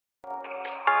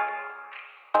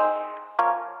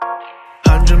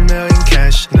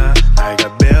cash, nah, I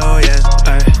got billions,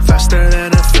 ay, faster than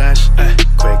a flash, ay,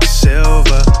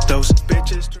 quicksilver, those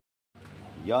bitches.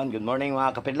 Yon, good morning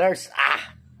mga kapidlers.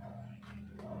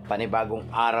 Panibagong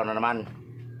araw na naman.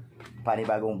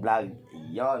 Panibagong vlog.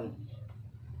 Yon.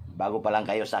 Bago pa lang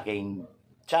kayo sa aking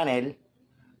channel,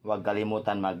 huwag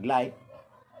kalimutan mag-like,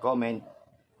 comment,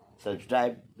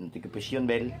 subscribe, notification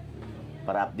bell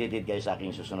para updated kayo sa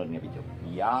aking susunod na video.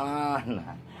 Yan.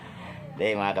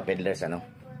 Dahil mga kapidlers,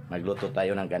 magluto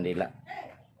tayo ng kandila.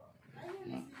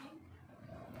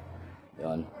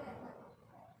 Yon.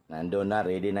 Nandun na,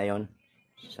 ready na yon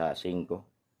sa 5.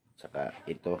 Saka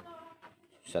ito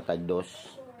sa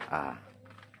tagdos.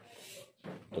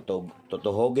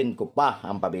 Tutuhogin ko pa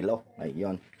ang pabilo.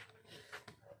 Ayun.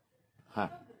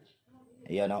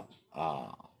 Ayun o.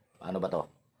 Ano ba to?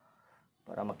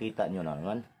 Para makita nyo na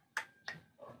naman.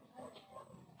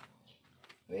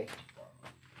 Okay.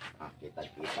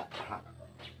 Kita.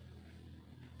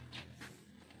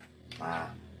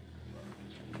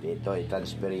 Dito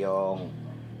i-transfer yung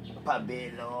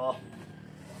pabilo.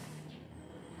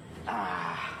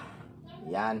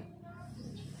 Yan.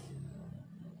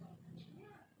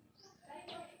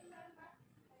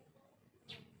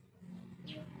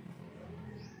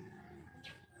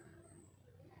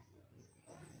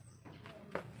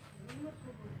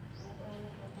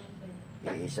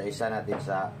 Isa-isa natin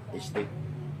sa stick.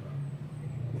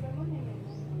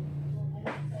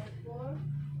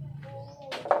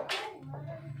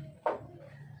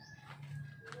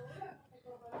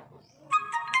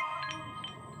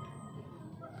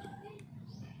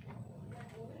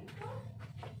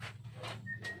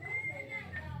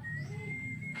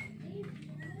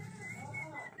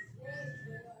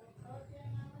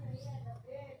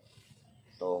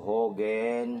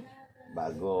 Tuhogin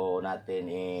bago natin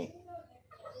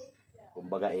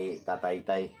kumbaga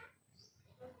itatay-tay.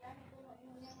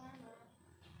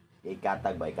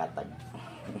 Ikatag ba ikatag?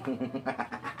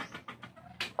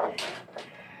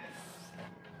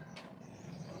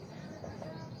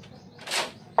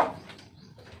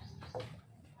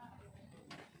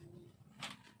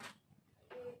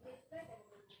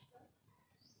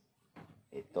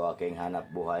 Ito aking hanap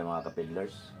buhay mga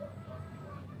kapidlers.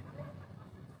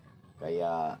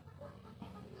 Kaya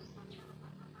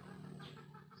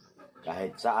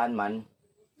kahit saan man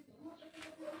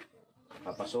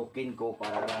papasukin ko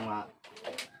para lang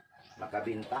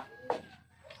makabinta.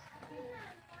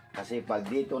 Kasi pag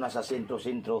dito na sa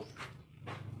sentro-sentro,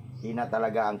 hina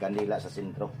talaga ang kandila sa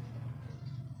sentro.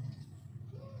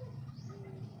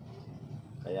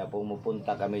 Kaya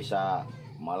pumupunta kami sa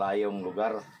malayong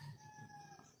lugar.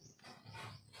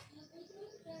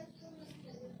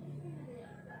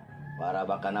 Para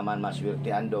baka naman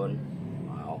maswertean doon.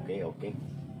 Okay.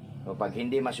 So, pag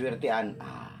hindi maswertean,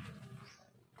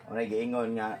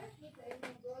 giingon nga,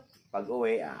 pag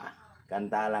uwi,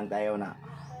 kanta lang tayo na,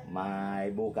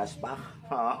 may bukas pa.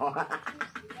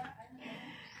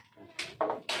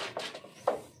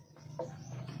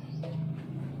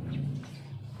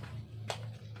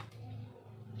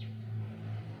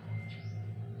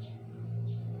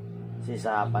 Kasi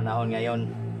sa panahon ngayon,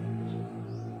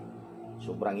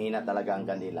 sobrang hina talaga ang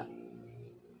kandila.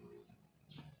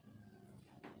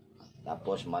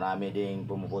 Tapos marami ding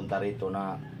pumupunta rito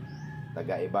na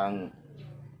taga ibang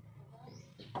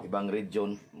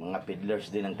region, mga peddlers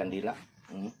din ng kandila.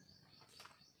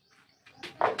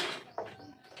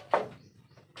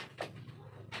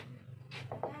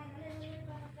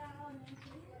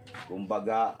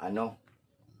 Kumbaga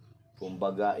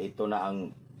ito na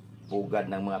ang pugad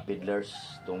ng mga peddlers,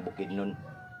 itong Bukidnon.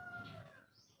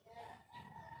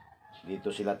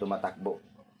 Dito sila tumatakbo.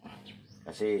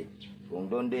 Kasi kung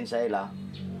doon din sa ila,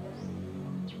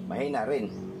 mahina rin.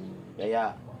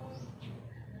 Kaya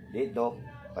dito,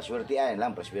 paswertian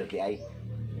lang, paswertian.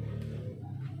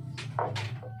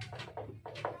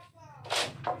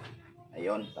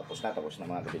 Ayun, tapos na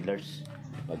mga kapidlers.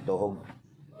 Magtuhog.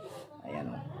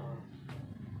 Ayan o.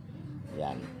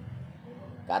 Ayan.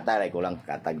 Kataray ko lang,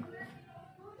 katag.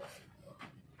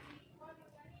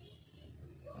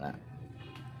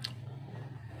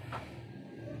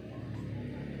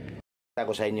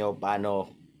 Ko sa inyo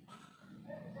paano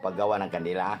paggawa ng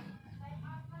kandila.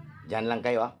 Diyan lang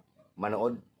kayo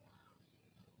manood.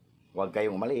 Huwag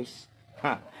kayong umalis.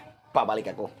 Pabalik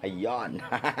ako. Ayun.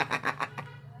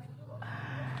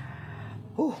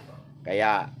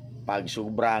 Kaya pag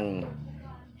sobrang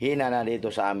hina na dito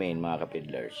sa amin mga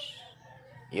kapidlers,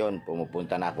 yun,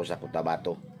 pumupunta na ako sa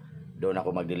Cotabato. Doon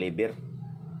ako mag-deliver.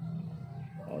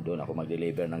 Doon ako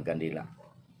mag-deliver ng kandila.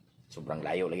 Sobrang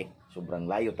layo lagi. Sobrang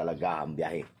layo talaga ang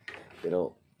biyahe.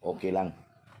 Pero okay lang.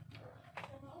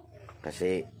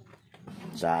 Kasi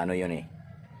sa ano yun eh.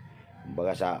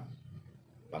 Kumbaga sa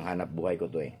panghanap buhay ko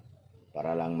to eh.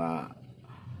 Para lang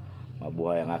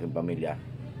mabuhay ang aking pamilya.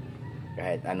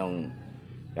 Kahit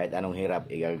anong hirap,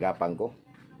 igagapang ko.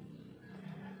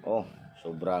 Oh,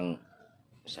 sobrang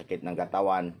sakit ng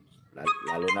katawan,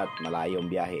 lalo na't malayong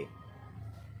biyahe.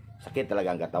 Sakit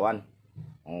talaga ang katawan.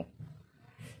 Oh.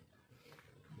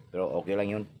 Pero okay lang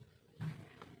yun.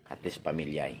 At least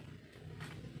pamilya eh.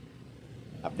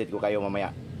 Update ko kayo mamaya.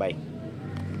 Bye.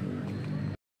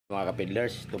 Mga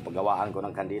kapidlers, itong paggawaan ko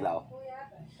ng kandila. Oh.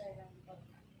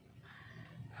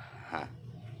 Ha.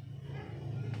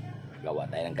 Gawa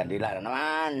tayo ng kandila na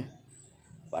naman.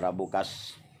 Para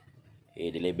bukas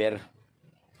i-deliver.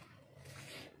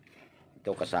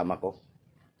 Ito kasama ko.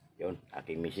 Yun,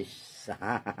 aking misis.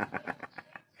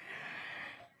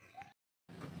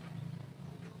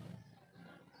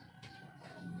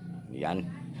 Yan.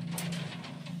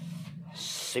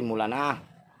 Simulan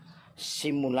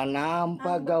na ang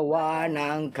paggawa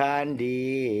ng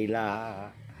kandila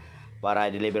para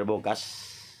i-deliver bukas.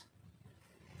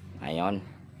 Ayun.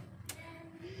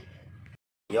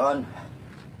 Yon.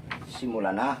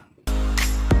 Simulan na.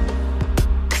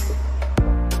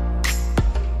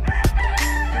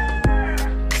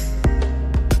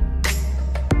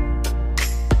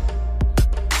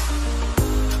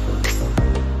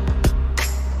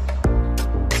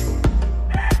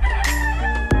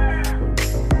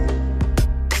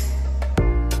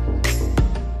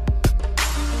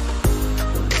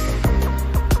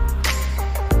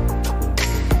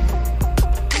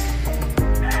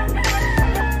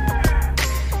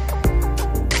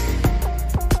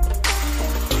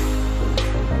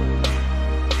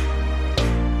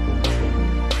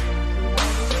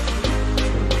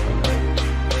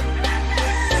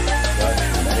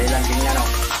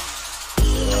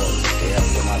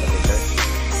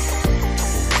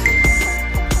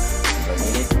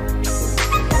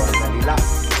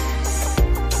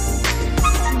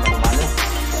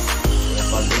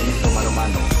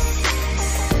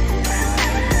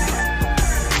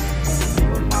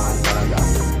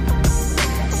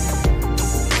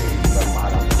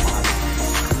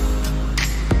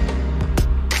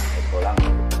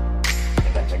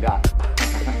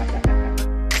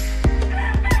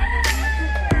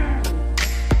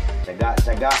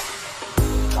 Tiyaga,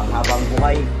 panghabang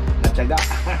buhay na tiyaga.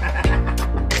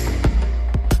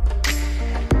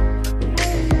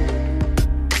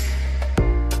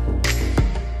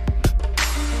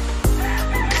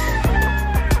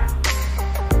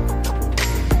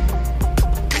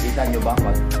 Kita nyo ba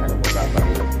pag ano po sa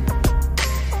pagilog?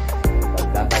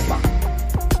 Pagdatag ba?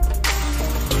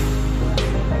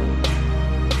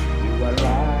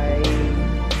 Iwalay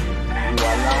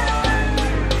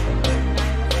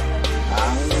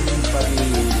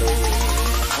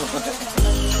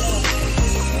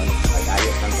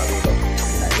Nag-ayos ng pabilo.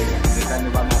 Kita nyo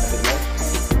ba mga kapitler?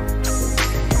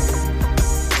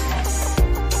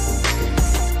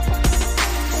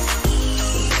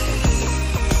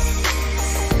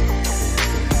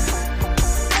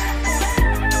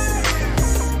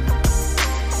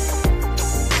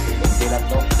 Kunti lang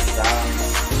to.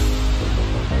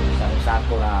 Isang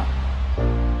sako na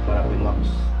para pinwax.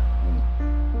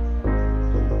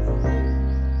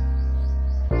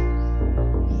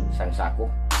 Isang sako.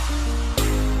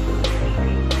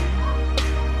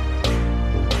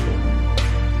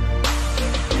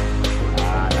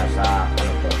 Nasa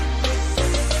ano to?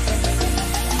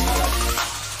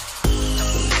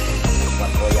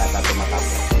 Buat ko yata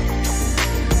tumatapos.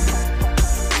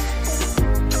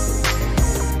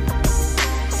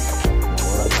 Ang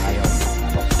oras na ngayon.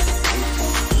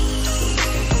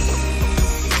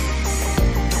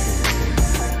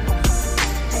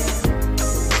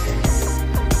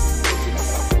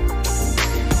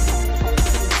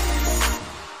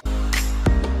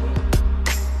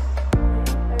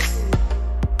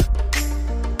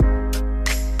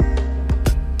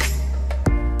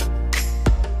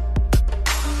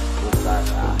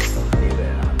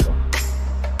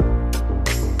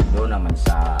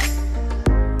 Sa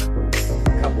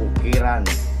kabukiran,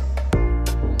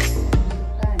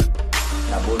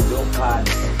 sa bundukan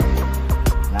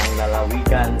ng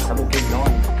lalawigan sa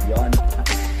Bukidnon. Yon.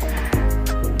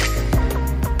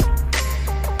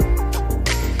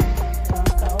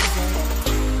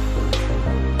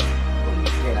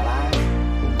 Okay na lang.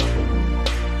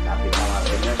 Kapit na mga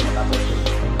pwede matapos.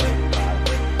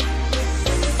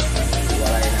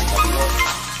 Walay ng pabilo.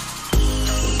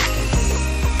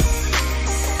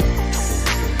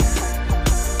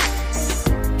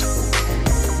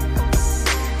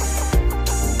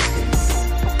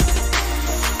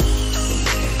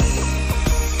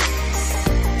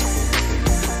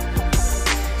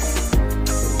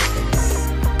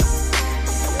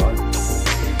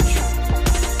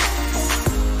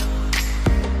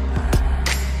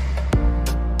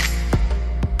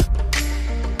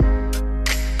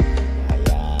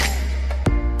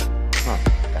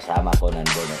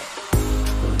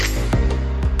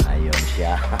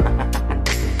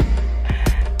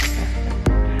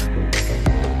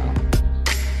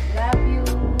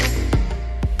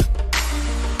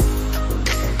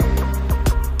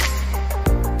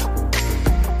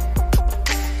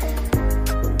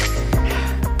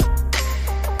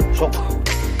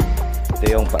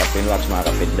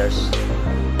 kapidlers.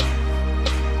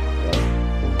 Yan.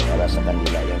 Para sa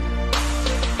kandila yun.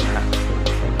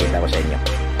 Kita ko sa inyo.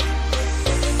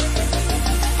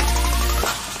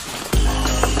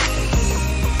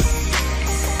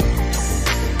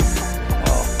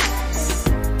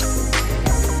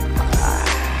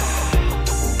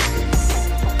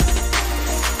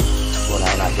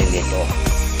 Tunaw natin dito.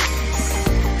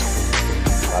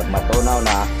 Pag matunaw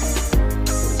na,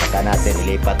 saka natin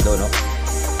ilipat doon, no?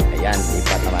 Ayan,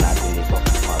 lipat naman natin dito,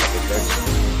 mga kapiters.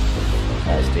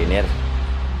 Strainer.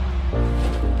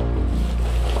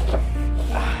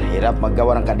 Hirap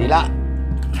maggawa ng kandila.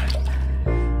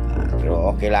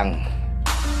 Pero okay lang.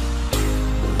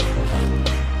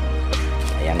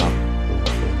 Ayan, no?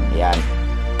 Ayan.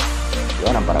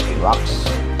 Yun ang paraffin wax.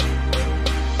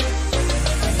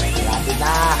 Lapit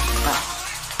na.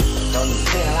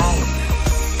 Konti na lang.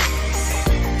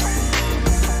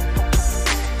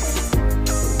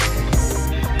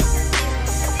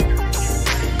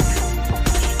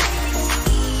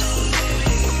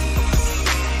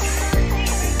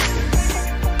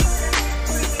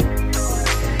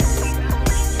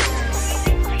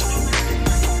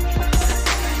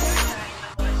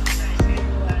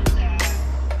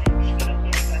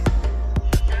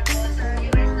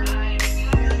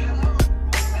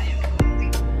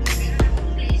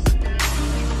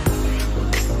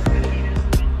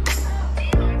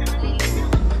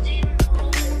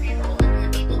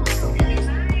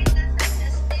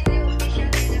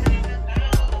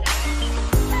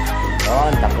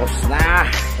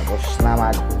 Tapos na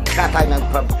magkatay ng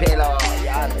papelo.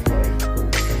 Yan.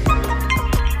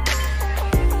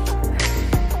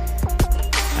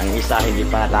 Ang isa hindi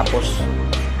pa natapos.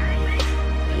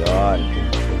 Yon.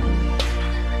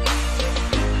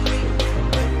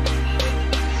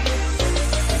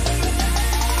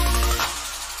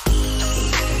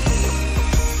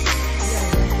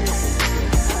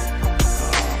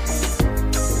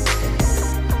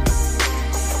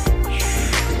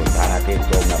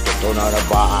 Tunaw na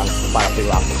ba ang paraffin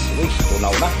wax? Uy, tunaw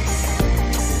na.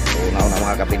 Tunaw na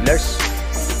mga kapidlers.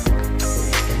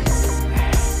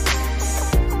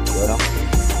 Yun, no?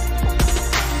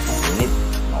 Init.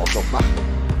 Nautok pa.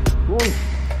 Uy.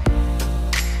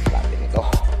 Lapit nito.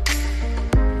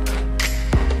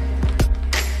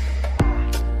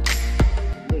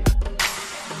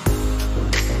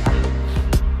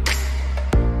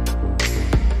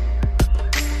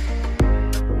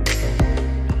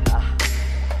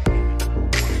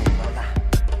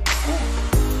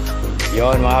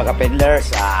 Yon mga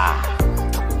kapidlers,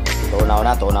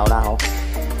 tunaw na oh.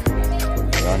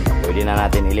 Yon, pwede na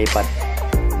natin ilipat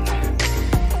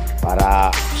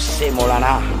para simula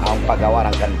na ang paggawa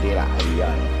ng kandila.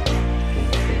 Ayan.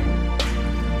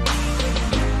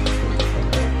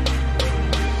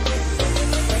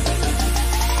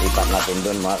 Lipat natin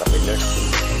doon mga kapidlers.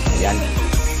 Ayan.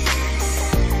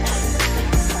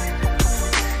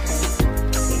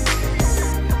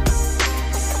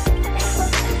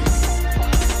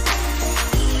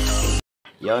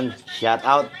 Yon, shout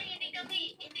out.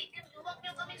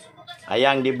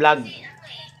 Ayang di vlog.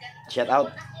 Shout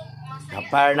out.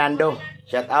 Fernando,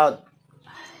 shout out.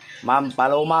 Ma'am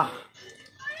Paloma.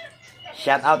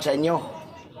 Shout out sa inyo.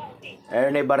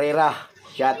 Ernie Barrera,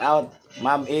 shout out.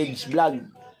 Ma'am Age Vlog.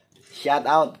 Shout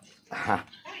out.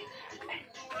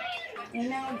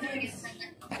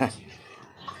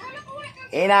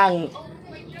 Inang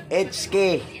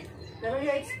HK.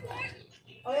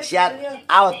 Shout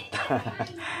out.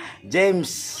 James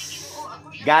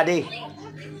Gadi.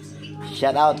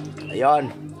 Shout out. Ayun.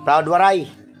 Proud Waray.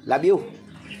 Love you.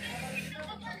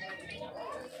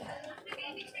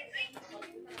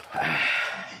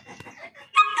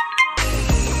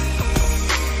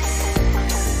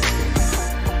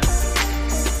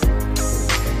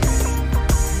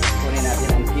 Kunin natin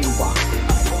ang timba.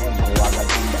 Ayun. Mahuwagan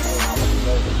timba.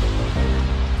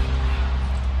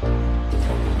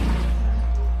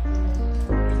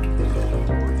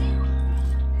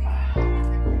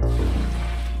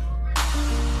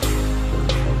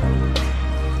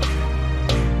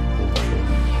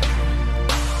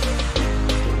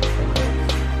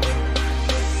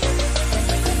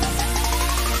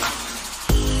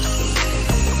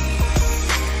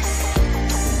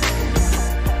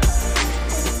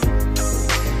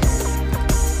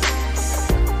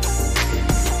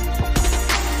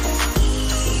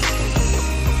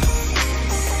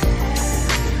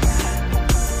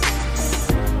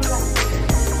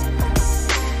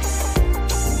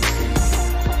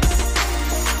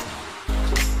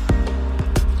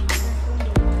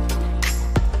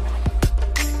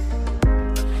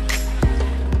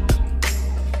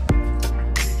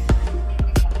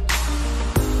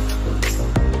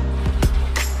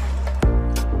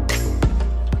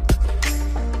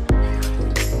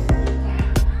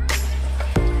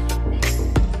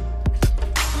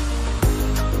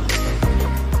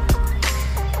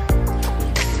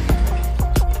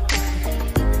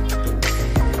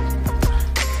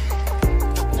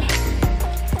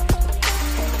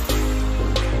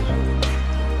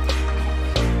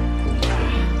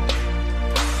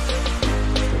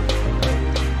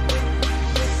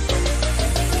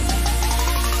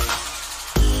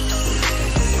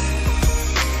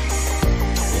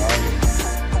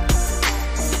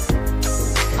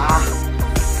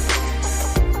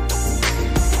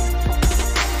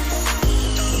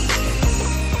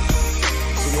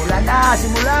 na,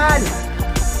 simulan!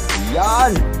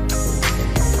 Yan!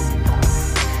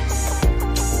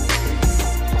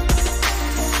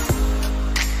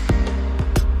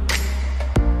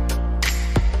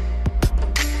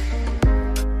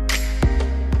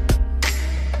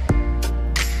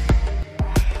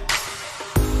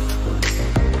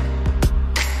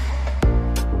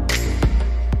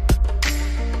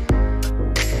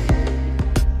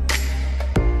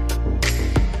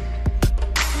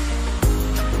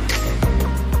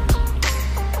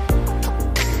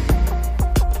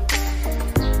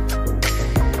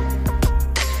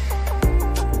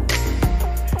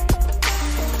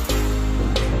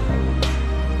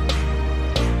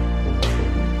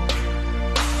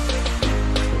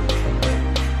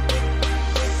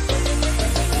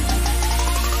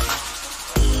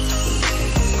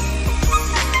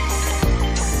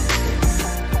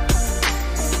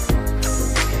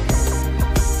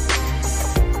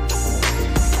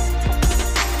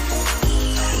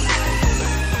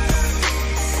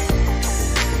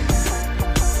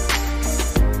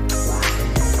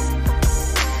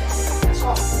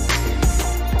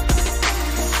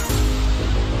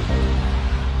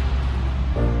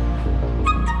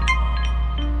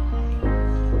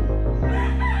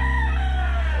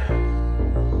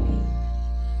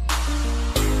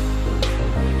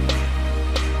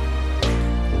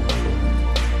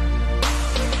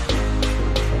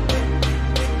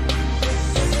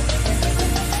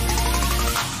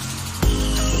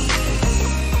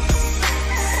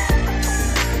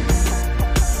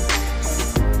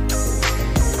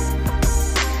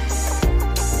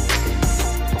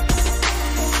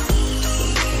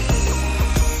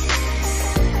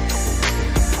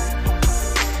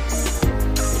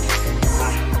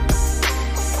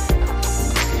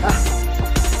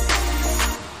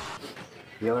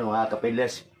 Yun mga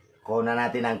kapidlers, kuna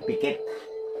natin ang pikit.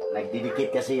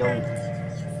 Nagdidikit kasi yung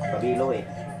pabilo eh.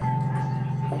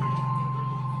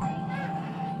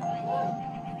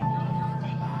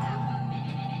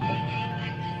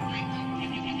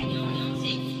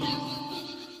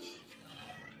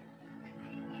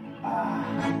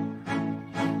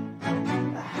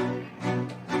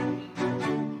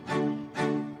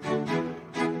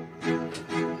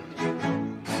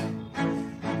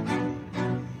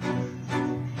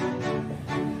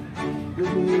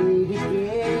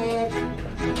 Dumidikit,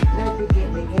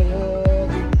 dikit-dikit.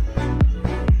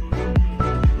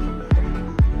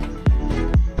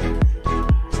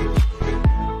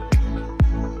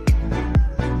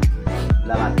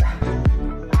 Lamat.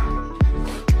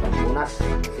 Pagpunas,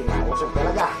 sinausap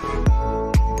talaga.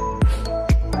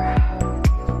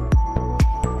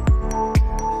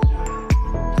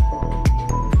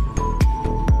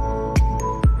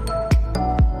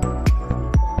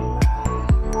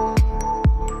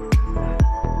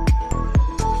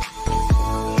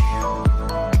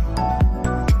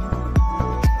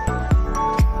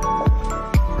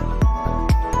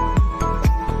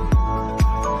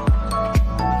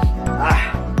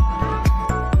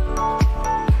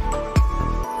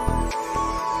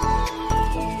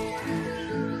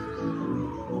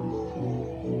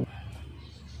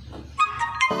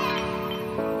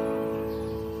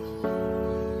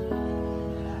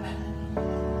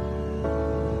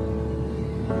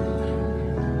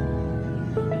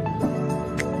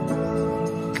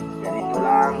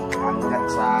 Hanggang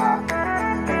sa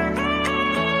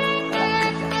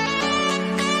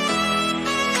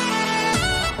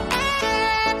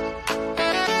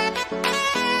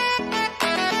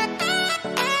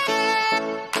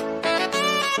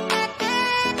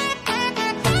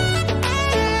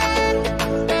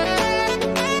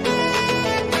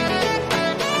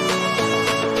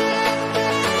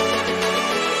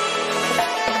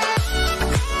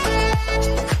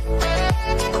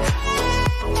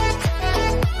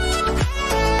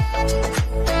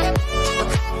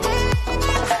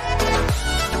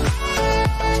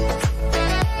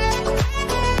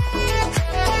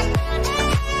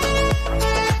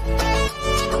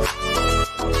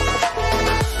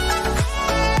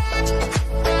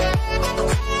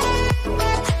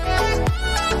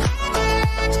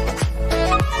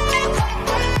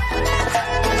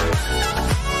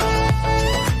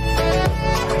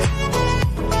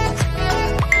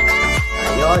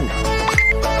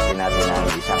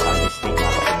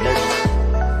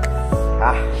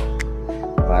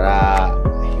para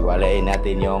hiwalayin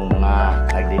natin yung mga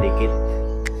nagdidikit.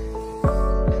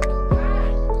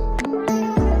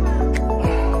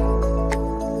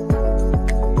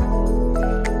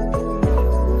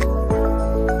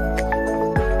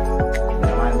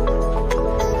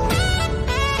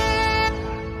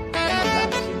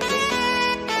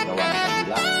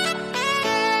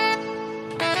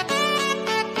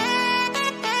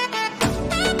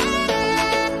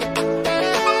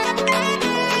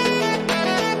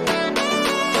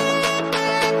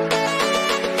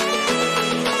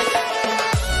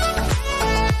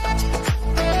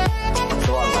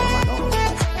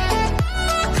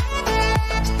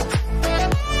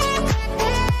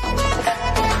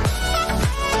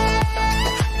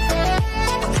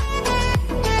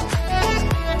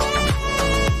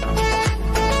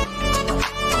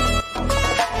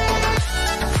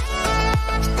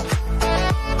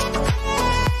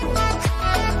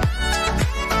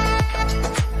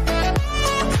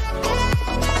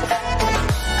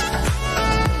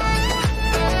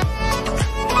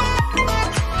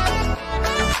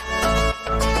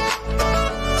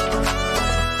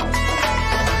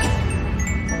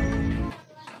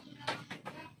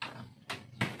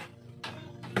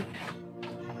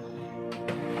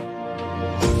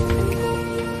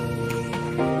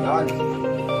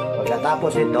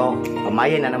 Pagkatapos ito,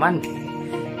 kamayin na naman.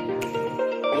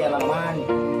 Ayan na naman.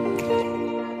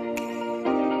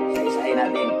 Isa-isahin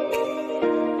natin.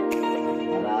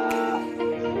 Para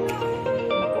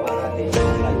makuha natin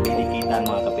yung nagpinikitan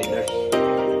mga kapiders.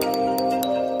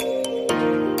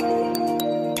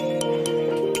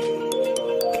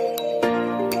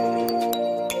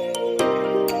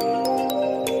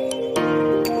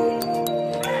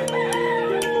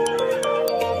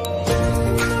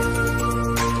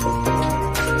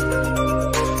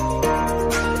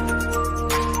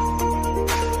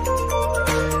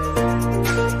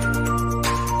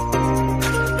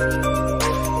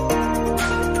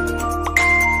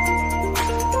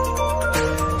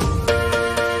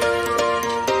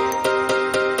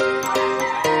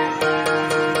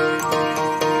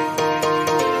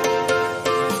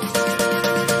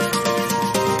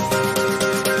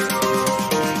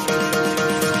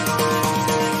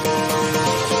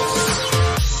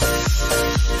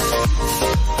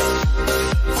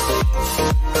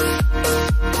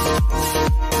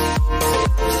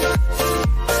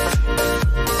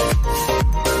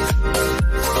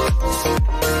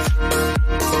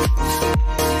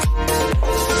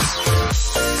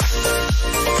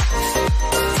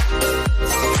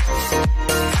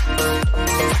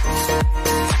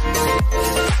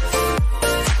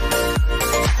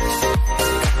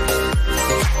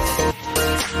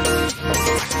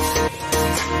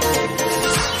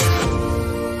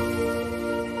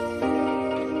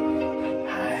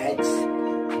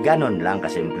 Ganon lang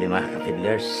kasimple mga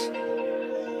kapidlers.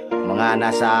 Mga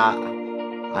nasa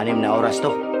 6 na oras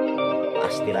to.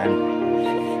 Astiran.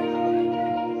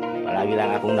 Palagi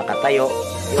lang akong nakatayo.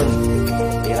 Yun.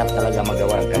 Hirap talaga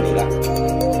magawa ng kanila.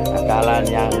 Akala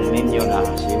niyang ninyo na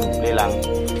simple lang.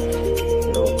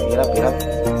 Pero hirap-hirap.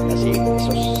 Kasi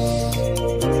sus.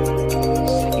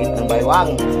 Sakit ng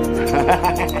baywang.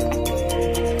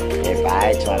 Okay,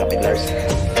 bye mga kapidlers.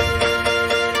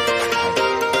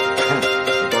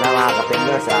 Mga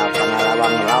kapidlers sa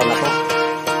pangalawang round na to.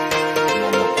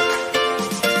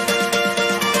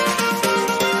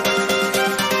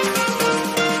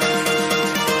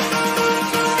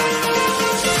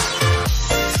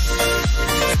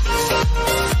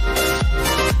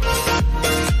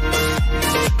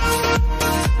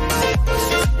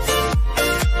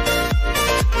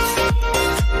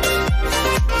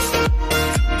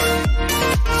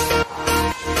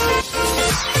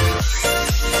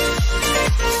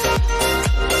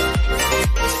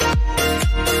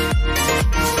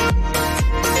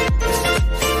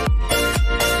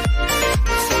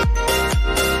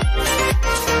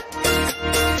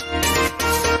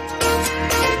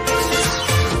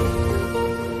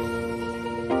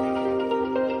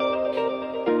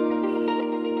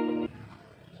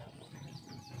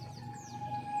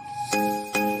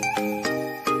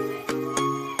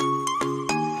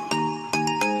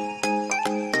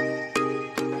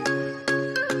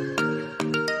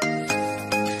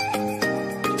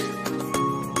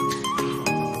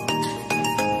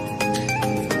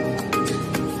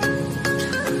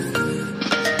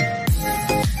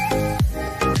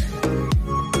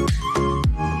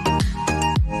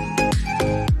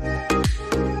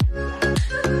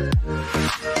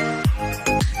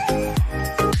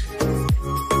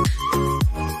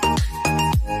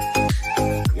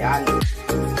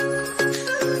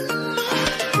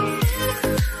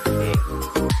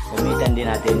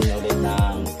 Natin ulit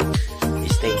ng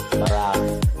steak para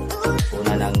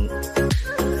una ng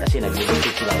kasi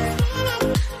naglilipit sila.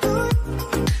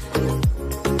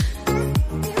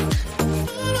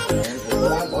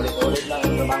 Ulit-ulit lang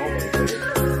ang trabaho.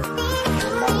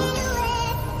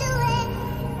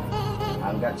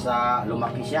 Hanggat sa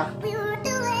lumaki siya.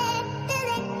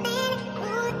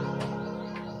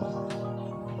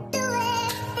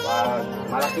 Pag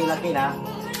malaki-laki na,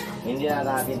 hindi na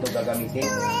natin ito gagamitin.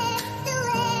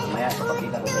 Mamaya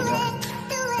kapagkita ko sa inyo.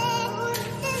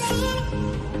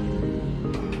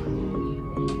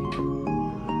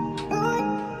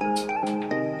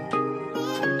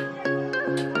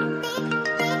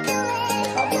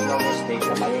 Tapos ng steak,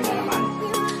 kamay na naman.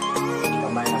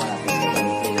 Kamay naman natin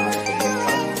gagamitin naman natin.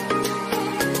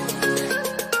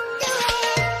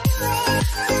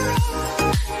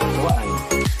 Suwa na yun.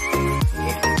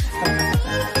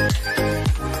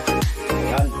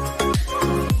 Ayan.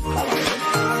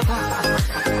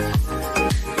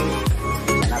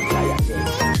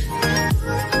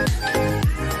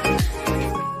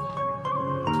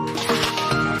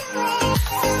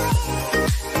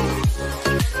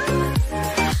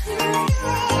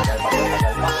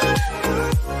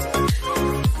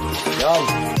 Yun.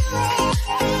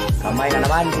 Kamay na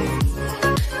naman.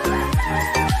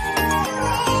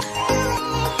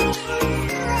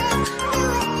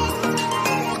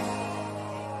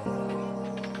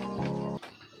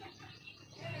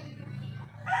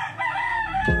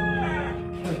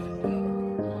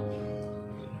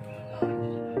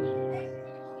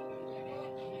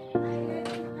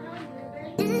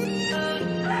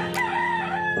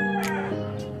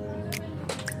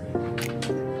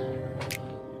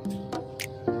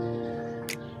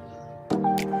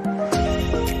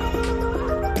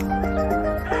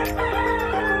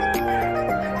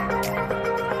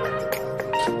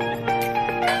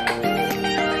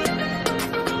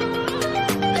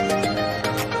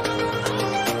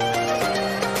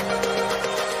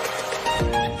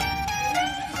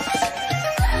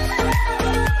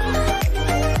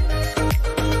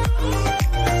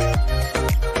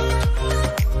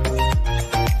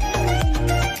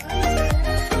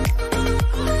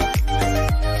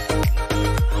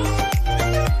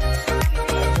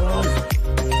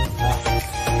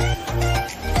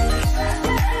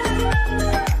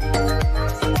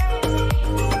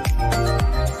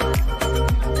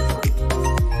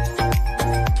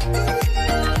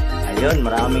 Yun,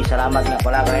 maraming salamat nga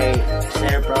pala kay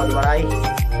Sir Proud Waray.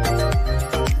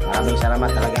 Maraming salamat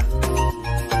talaga.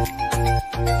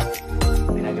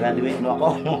 Pinagraduate mo ako.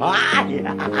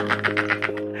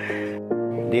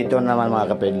 Dito naman mga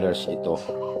kapedlers, ito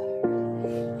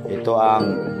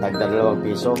ang nagdadalawang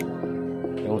piso,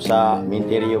 yung sa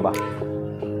minteryo ba.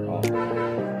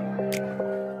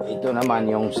 Ito naman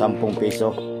yung 10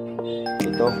 piso.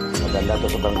 Ito, maganda to,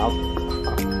 sobrang out.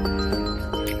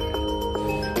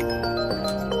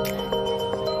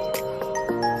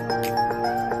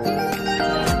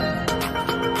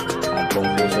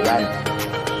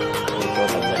 Ito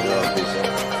tag-2 piso.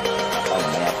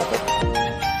 Mamaya pa to.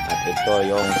 At ito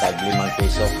yung tag-5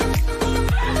 piso.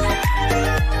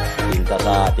 Tinta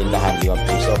sa tindahan 5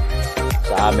 piso.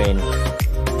 Sa amin,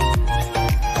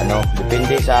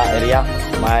 depende sa area,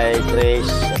 may 3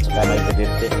 at saka may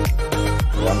 250.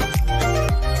 Yan.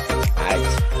 Alright.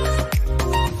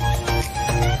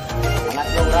 Angat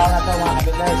yung round na to mga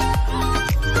kapiters.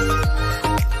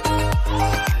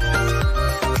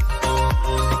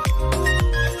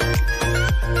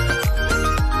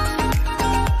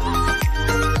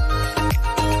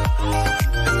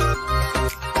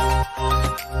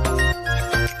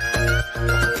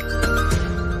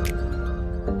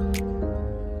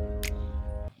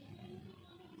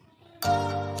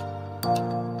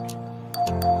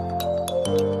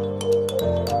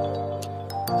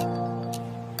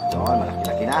 Yun,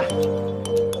 malaki-laki na.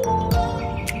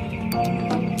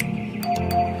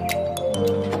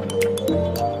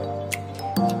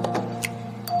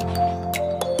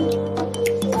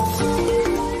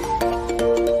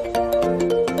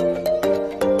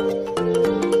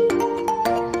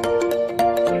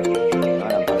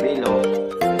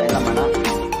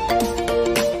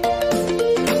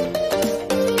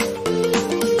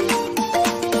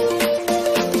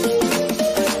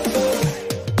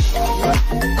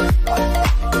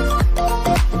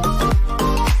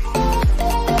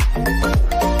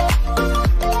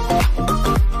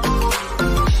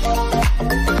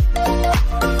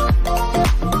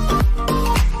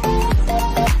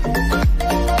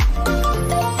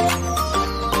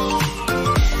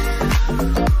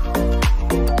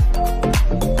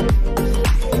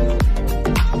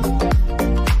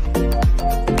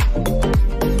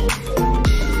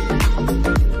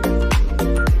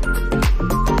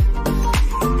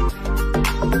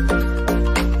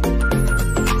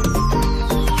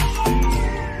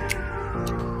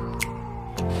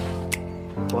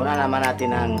 Una naman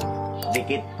natin ang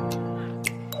dikit.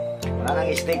 Wala nang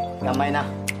stick, kamay na.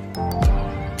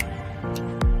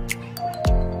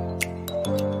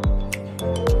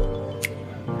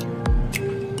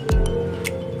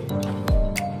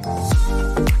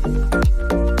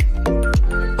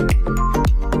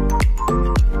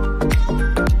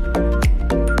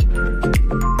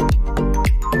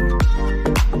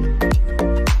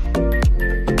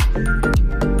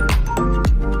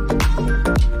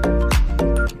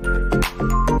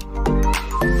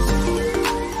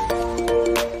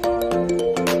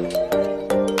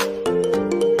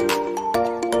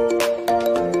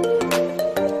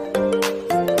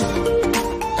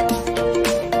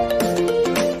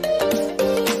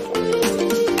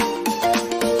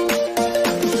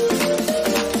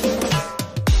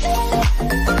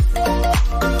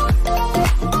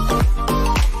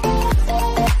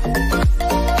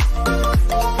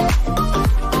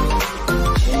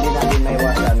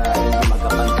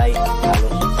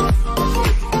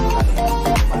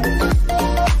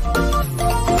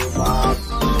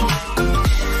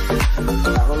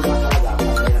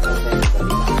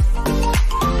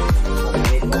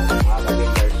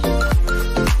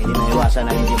 Iwasan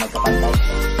na hindi magkapantay.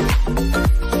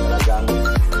 Talagang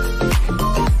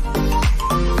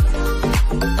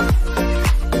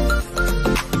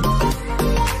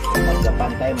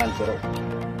magkapantay man pero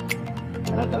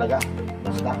ano talaga,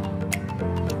 basta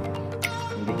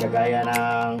hindi kagaya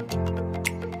ng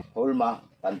hulma,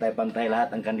 pantay-pantay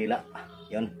lahat ang kandila.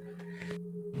 Yun.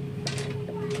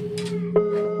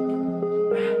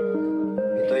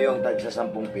 Ito yung tag sa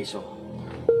 10 piso.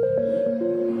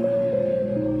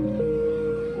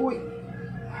 Uy!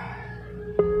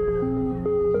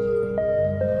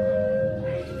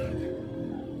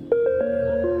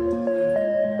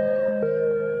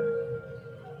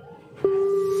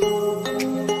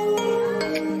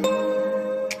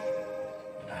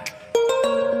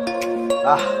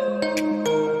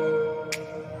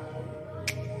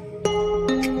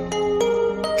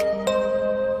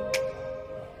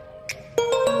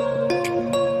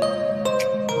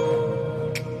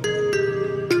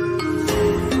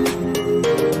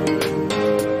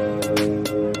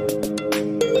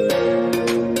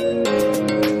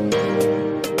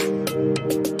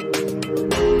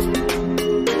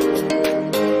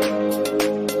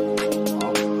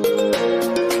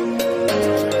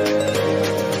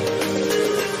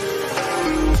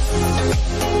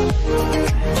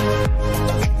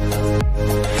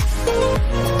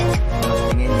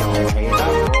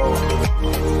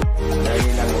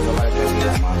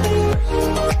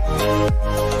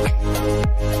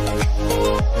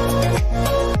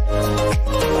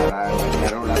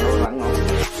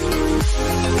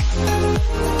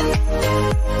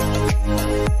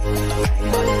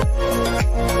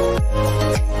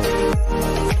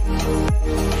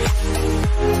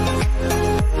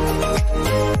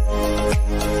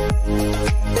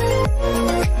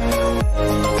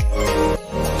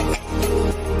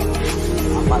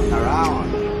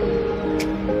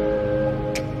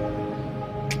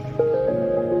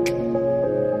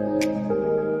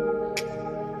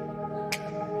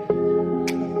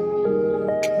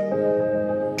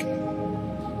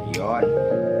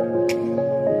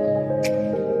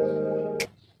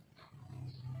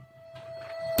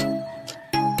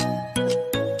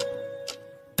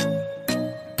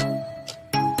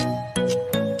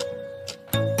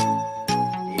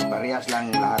 Parehas lang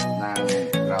lahat ng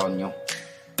ground nyo,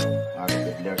 mga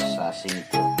kapidlers, sa 5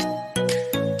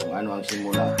 kung ano ang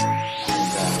simula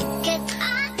hanggang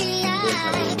doon sa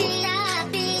dulo ang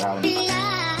ground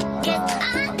para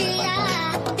pantay-pantay.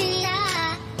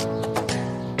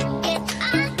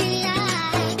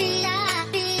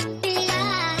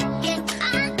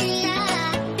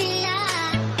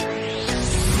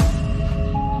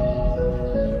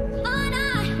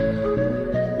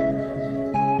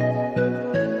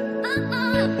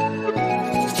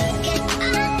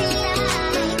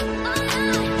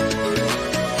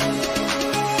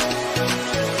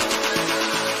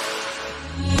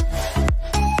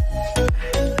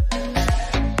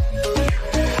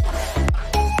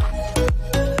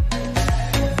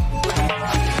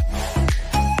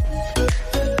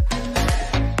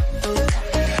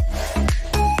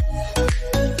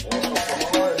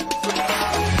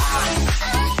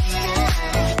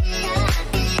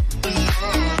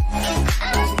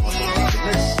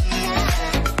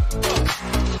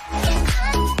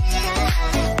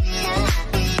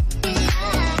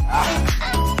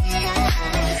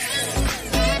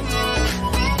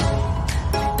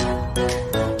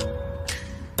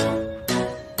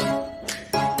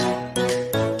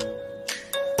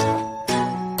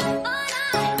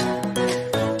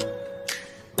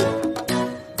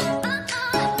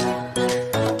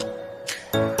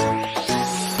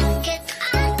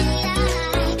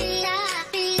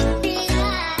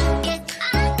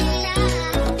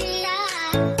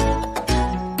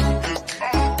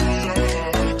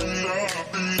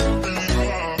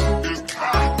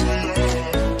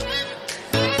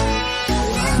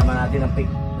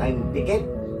 Ang ticket.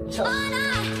 So,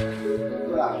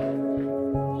 ito lang.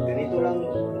 Ganito lang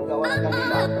magawa ng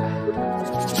kanila.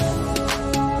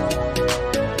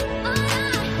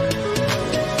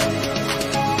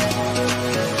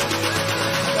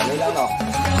 Dali lang, no?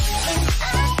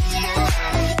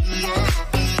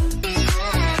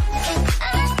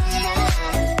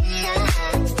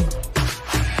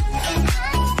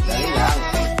 Dali lang.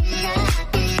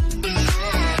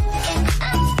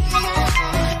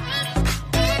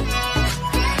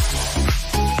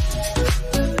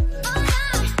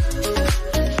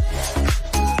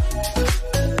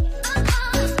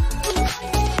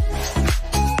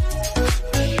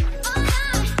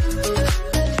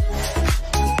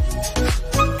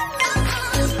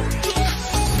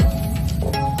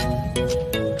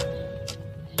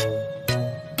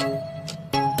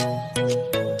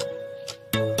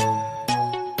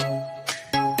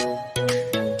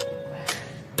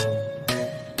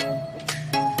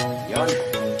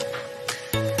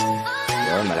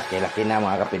 Ayun, malaki-laki na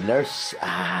mga kapidlers.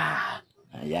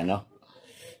 Ayan, no?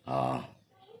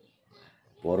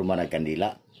 Puro mo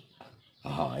nagkandila.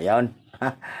 Ayan.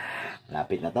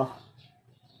 Lapit na to.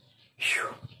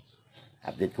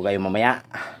 Update ko kayo mamaya.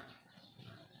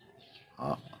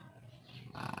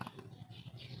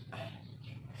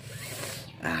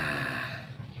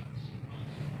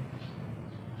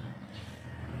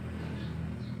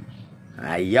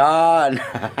 Ayan.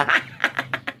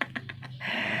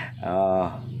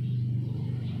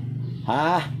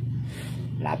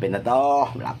 Lapit na to.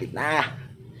 Lapit na.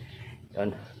 Yun.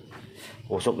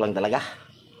 Usok lang talaga.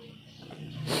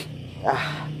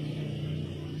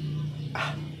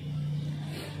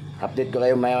 Update ko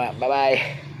kayo mamaya.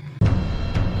 Bye-bye.